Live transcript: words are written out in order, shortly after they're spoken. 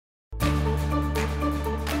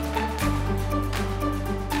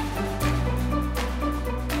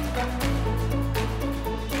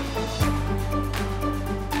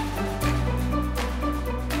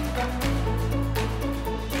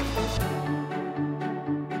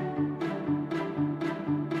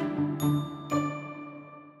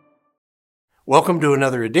Welcome to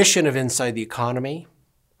another edition of Inside the Economy.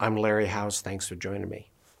 I'm Larry Howes. Thanks for joining me.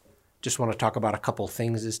 Just want to talk about a couple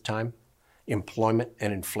things this time. Employment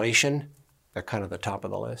and inflation. They're kind of the top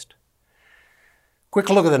of the list. Quick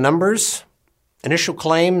look at the numbers. Initial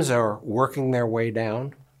claims are working their way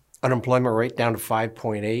down. Unemployment rate down to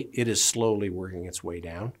 5.8. It is slowly working its way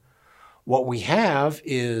down. What we have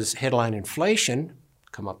is headline inflation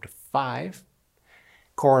come up to 5.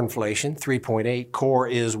 Core inflation, 3.8. Core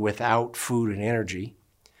is without food and energy.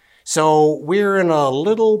 So we're in a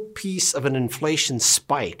little piece of an inflation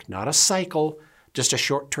spike, not a cycle, just a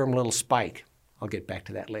short-term little spike. I'll get back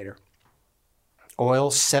to that later.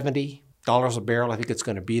 Oil, $70 a barrel. I think it's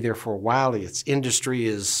going to be there for a while. Its industry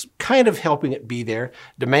is kind of helping it be there.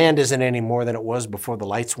 Demand isn't any more than it was before the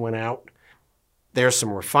lights went out. There's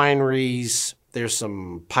some refineries, there's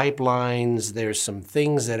some pipelines, there's some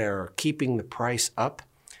things that are keeping the price up,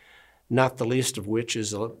 not the least of which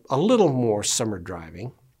is a little more summer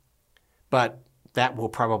driving, but that will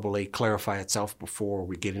probably clarify itself before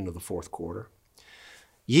we get into the fourth quarter.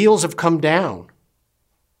 Yields have come down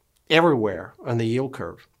everywhere on the yield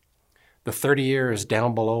curve. The 30-year is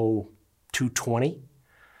down below 220.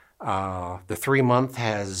 The 3-month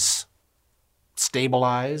has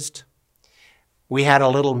stabilized. We had a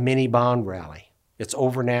little mini bond rally. It's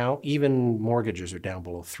over now. Even mortgages are down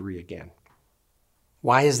below 3 again.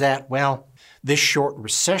 Why is that? Well, this short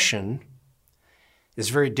recession is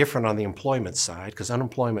very different on the employment side because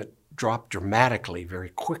unemployment dropped dramatically very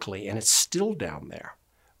quickly, and it's still down there,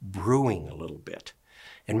 brewing a little bit.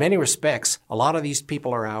 In many respects, a lot of these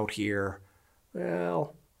people are out here,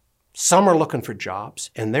 well, some are looking for jobs,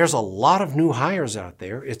 and there's a lot of new hires out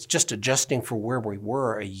there. It's just adjusting for where we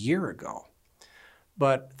were a year ago.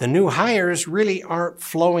 But the new hires really aren't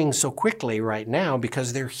flowing so quickly right now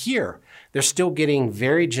because they're here. They're still getting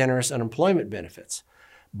very generous unemployment benefits,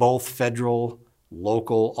 both federal,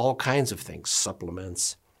 local, all kinds of things,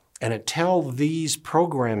 supplements. And until these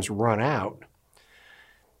programs run out,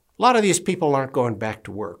 a lot of these people aren't going back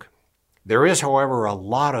to work. There is, however, a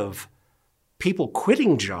lot of people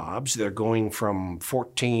quitting jobs. They're going from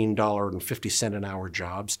 $14.50 an hour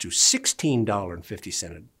jobs to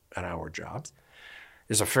 $16.50 an hour jobs.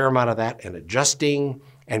 There's a fair amount of that and adjusting,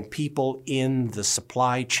 and people in the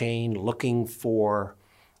supply chain looking for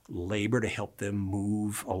labor to help them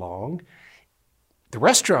move along. The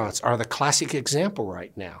restaurants are the classic example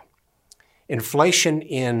right now. Inflation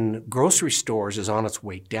in grocery stores is on its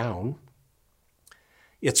way down.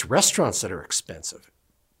 It's restaurants that are expensive,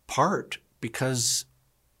 part because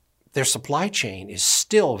their supply chain is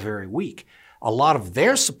still very weak. A lot of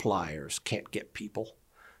their suppliers can't get people.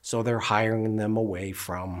 So they're hiring them away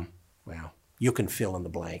from, well, you can fill in the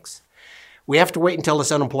blanks. We have to wait until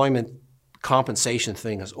this unemployment compensation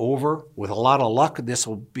thing is over. With a lot of luck, this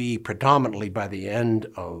will be predominantly by the end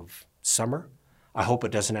of summer. I hope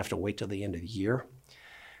it doesn't have to wait till the end of the year.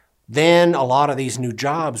 Then a lot of these new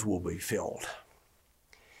jobs will be filled.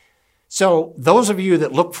 So those of you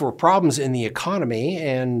that look for problems in the economy,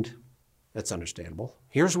 and that's understandable,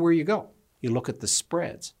 here's where you go. You look at the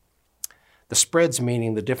spreads. The spreads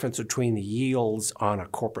meaning the difference between the yields on a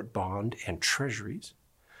corporate bond and treasuries.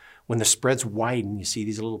 When the spreads widen, you see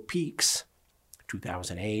these little peaks,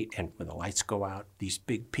 2008, and when the lights go out, these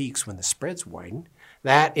big peaks when the spreads widen.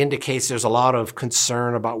 That indicates there's a lot of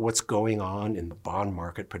concern about what's going on in the bond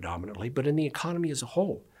market predominantly, but in the economy as a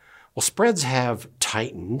whole. Well, spreads have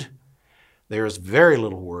tightened. There's very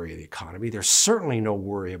little worry of the economy. There's certainly no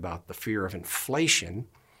worry about the fear of inflation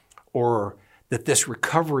or that this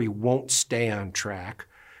recovery won't stay on track,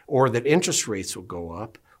 or that interest rates will go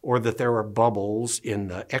up, or that there are bubbles in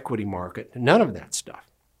the equity market. None of that stuff.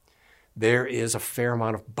 There is a fair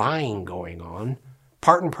amount of buying going on,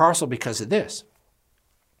 part and parcel because of this.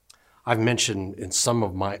 I've mentioned in some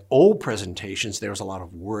of my old presentations, there was a lot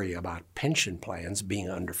of worry about pension plans being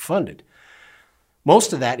underfunded.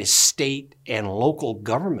 Most of that is state and local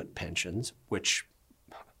government pensions, which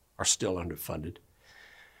are still underfunded.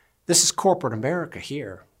 This is corporate America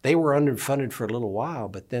here. They were underfunded for a little while,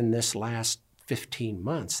 but then this last 15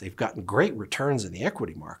 months, they've gotten great returns in the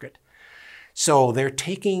equity market. So they're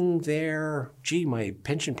taking their, my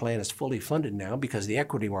pension plan is fully funded now because the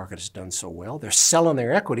equity market has done so well. They're selling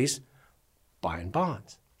their equities, buying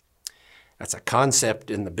bonds. That's a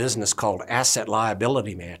concept in the business called asset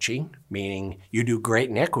liability matching, meaning you do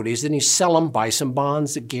great in equities, then you sell them, buy some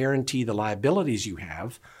bonds that guarantee the liabilities you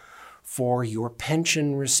have for your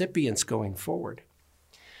pension recipients going forward.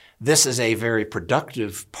 This is a very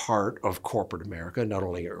productive part of corporate America. Not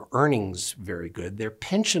only are earnings very good, their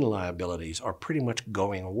pension liabilities are pretty much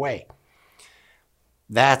going away.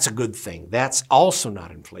 That's a good thing. That's also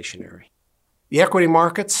not inflationary. The equity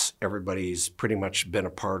markets, everybody's pretty much been a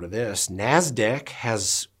part of this. NASDAQ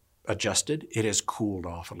has adjusted. It has cooled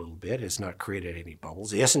off a little bit. It's not created any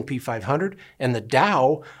bubbles. The S&P 500 and the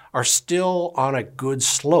Dow are still on a good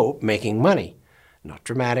slope making money. Not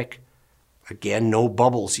dramatic. Again, no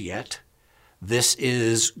bubbles yet. This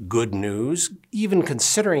is good news, even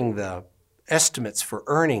considering the estimates for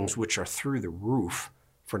earnings, which are through the roof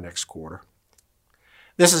for next quarter.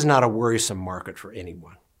 This is not a worrisome market for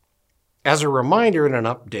anyone. As a reminder in an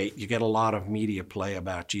update, you get a lot of media play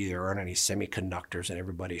about, gee, there aren't any semiconductors and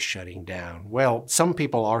everybody's shutting down. Well, some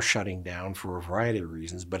people are shutting down for a variety of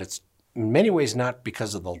reasons, but it's in many ways not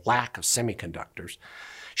because of the lack of semiconductors.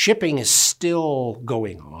 Shipping is still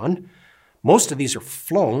going on. Most of these are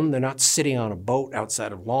flown. They're not sitting on a boat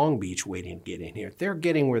outside of Long Beach waiting to get in here. They're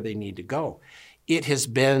getting where they need to go. It has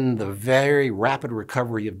been the very rapid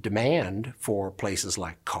recovery of demand for places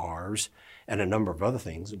like cars and a number of other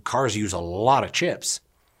things. Cars use a lot of chips.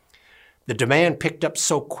 The demand picked up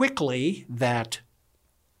so quickly that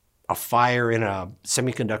a fire in a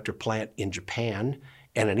semiconductor plant in Japan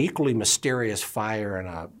and an equally mysterious fire in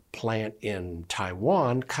a plant in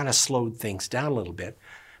Taiwan kind of slowed things down a little bit,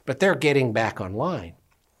 but they're getting back online.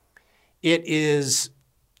 It is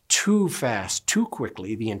too fast, too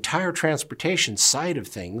quickly. The entire transportation side of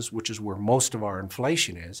things, which is where most of our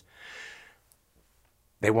inflation is,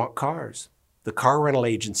 they want cars. The car rental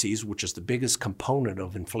agencies, which is the biggest component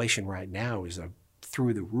of inflation right now, is a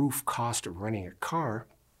through-the-roof cost of renting a car.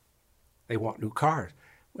 They want new cars.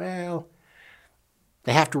 Well,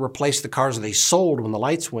 they have to replace the cars they sold when the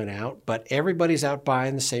lights went out, but everybody's out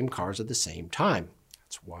buying the same cars at the same time.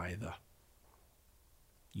 That's why the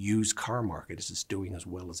used car market is doing as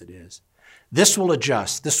well as it is. This will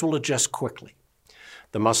adjust. This will adjust quickly.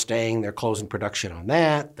 The Mustang, they're closing production on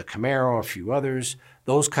that. The Camaro, a few others.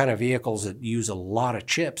 Those kind of vehicles that use a lot of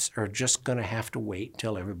chips are just going to have to wait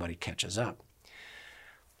until everybody catches up.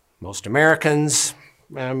 Most Americans,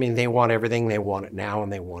 I mean, they want everything. They want it now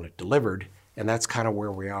and they want it delivered. And that's kind of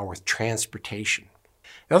where we are with transportation.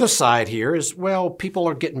 The other side here is, well, people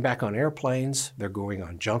are getting back on airplanes. They're going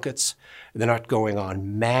on junkets. They're not going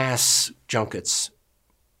on mass junkets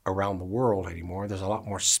around the world anymore. There's a lot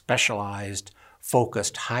more specialized,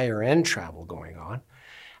 focused, higher-end travel going on.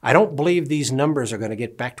 I don't believe these numbers are going to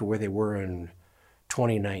get back to where they were in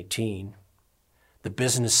 2019. The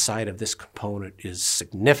business side of this component is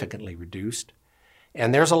significantly reduced.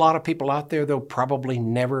 And there's a lot of people out there that'll probably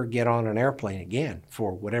never get on an airplane again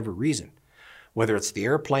for whatever reason, whether it's the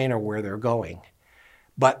airplane or where they're going.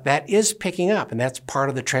 But that is picking up, and that's part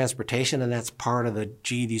of the transportation, and that's part of the,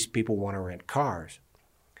 gee, these people want to rent cars.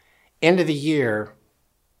 End of the year,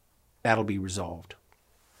 that'll be resolved.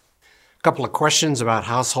 A couple of questions about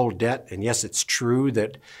household debt, and yes, it's true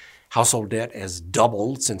that household debt has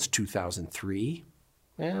doubled since 2003.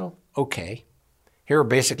 Well, okay. Here are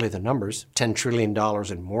basically the numbers, $10 trillion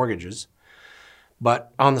in mortgages.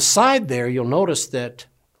 But on the side there, you'll notice that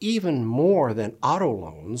even more than auto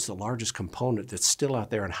loans, the largest component that's still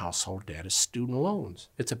out there in household debt is student loans.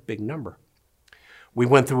 It's a big number. We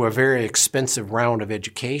went through a very expensive round of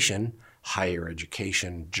education, higher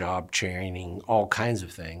education, job training, all kinds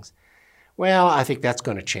of things. Well, I think that's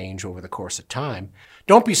going to change over the course of time.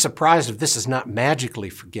 Don't be surprised if this is not magically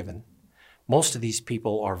forgiven. Most of these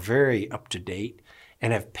people are very up to date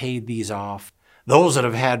and have paid these off. Those that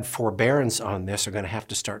have had forbearance on this are going to have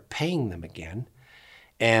to start paying them again.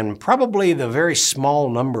 And probably the very small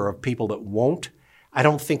number of people that won't, I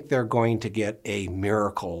don't think they're going to get a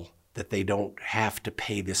miracle that they don't have to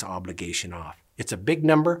pay this obligation off. It's a big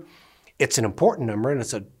number, it's an important number, and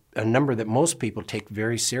it's a number that most people take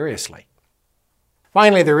very seriously.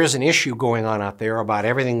 Finally, there is an issue going on out there about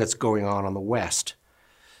everything that's going on the West.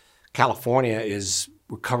 California is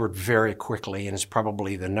recovered very quickly and is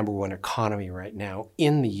probably the #1 economy right now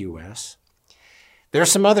in the U.S. There are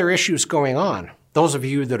some other issues going on. Those of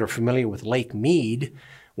you that are familiar with Lake Mead,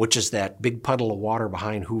 which is that big puddle of water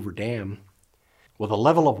behind Hoover Dam, well, the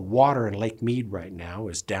level of water in Lake Mead right now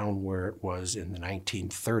is down where it was in the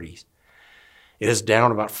 1930s. It is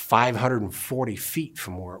down about 540 feet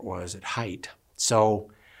from where it was at height. So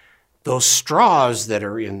those straws that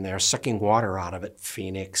are in there sucking water out of it,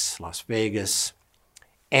 Phoenix, Las Vegas,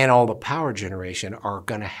 and all the power generation are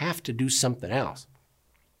going to have to do something else.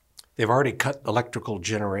 They've already cut electrical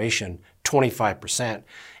generation 25%,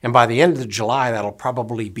 and by the end of July, that'll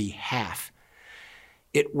probably be half.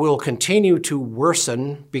 It will continue to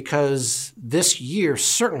worsen because this year,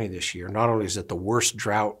 certainly this year, not only is it the worst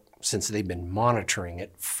drought since they've been monitoring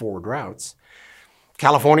it, 4 droughts,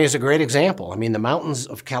 California is a great example. I mean, the mountains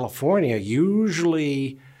of California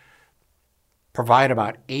usually provide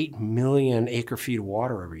about 8 million acre-feet of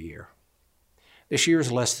water every year. This year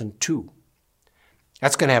is less than 2.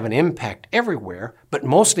 That's going to have an impact everywhere, but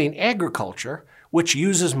mostly in agriculture, which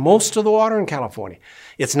uses most of the water in California.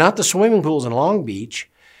 It's not the swimming pools in Long Beach.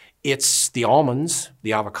 It's the almonds,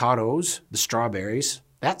 the avocados, the strawberries,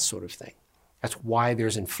 that sort of thing. That's why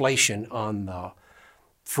there's inflation on the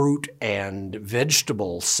fruit and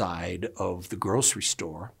vegetable side of the grocery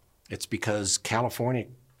store. It's because California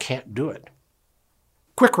can't do it.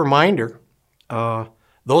 Quick reminder,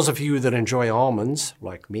 those of you that enjoy almonds,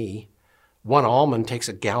 like me, 1 almond takes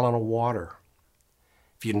a gallon of water.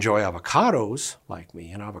 If you enjoy avocados, like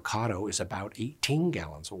me, an avocado is about 18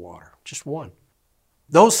 gallons of water, just one.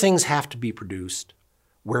 Those things have to be produced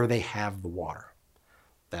where they have the water.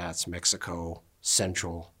 That's Mexico,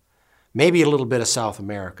 Central, maybe a little bit of South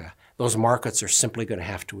America. Those markets are simply going to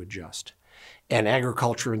have to adjust. And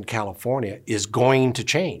agriculture in California is going to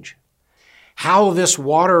change. How this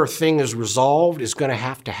water thing is resolved is going to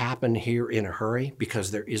have to happen here in a hurry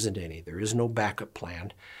because there isn't any. There is no backup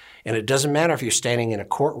plan. And it doesn't matter if you're standing in a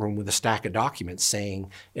courtroom with a stack of documents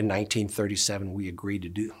saying in 1937 we agreed to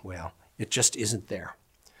do, well, it just isn't there.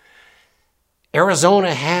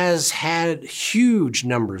 Arizona has had huge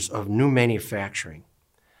numbers of new manufacturing.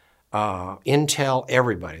 Intel,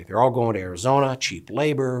 everybody, they're all going to Arizona, cheap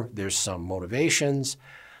labor, there's some motivations.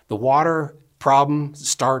 The water problem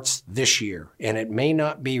starts this year, and it may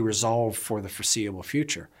not be resolved for the foreseeable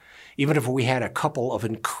future, even if we had a couple of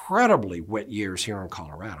incredibly wet years here in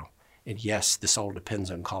Colorado. And yes, this all depends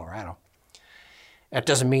on Colorado. That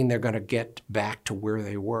doesn't mean they're going to get back to where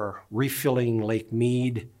they were. Refilling Lake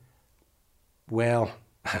Mead, well,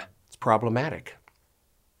 it's problematic.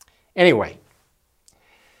 Anyway,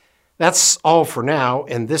 that's all for now,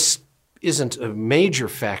 and this isn't a major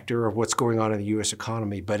factor of what's going on in the U.S.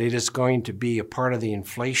 economy, but it is going to be a part of the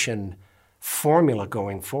inflation formula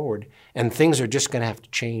going forward, and things are just going to have to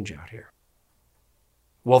change out here.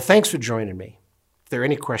 Well, thanks for joining me. If there are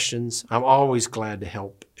any questions, I'm always glad to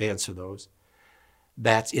help answer those.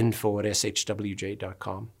 That's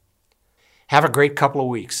info@shwj.com. Have a great couple of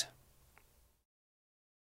weeks.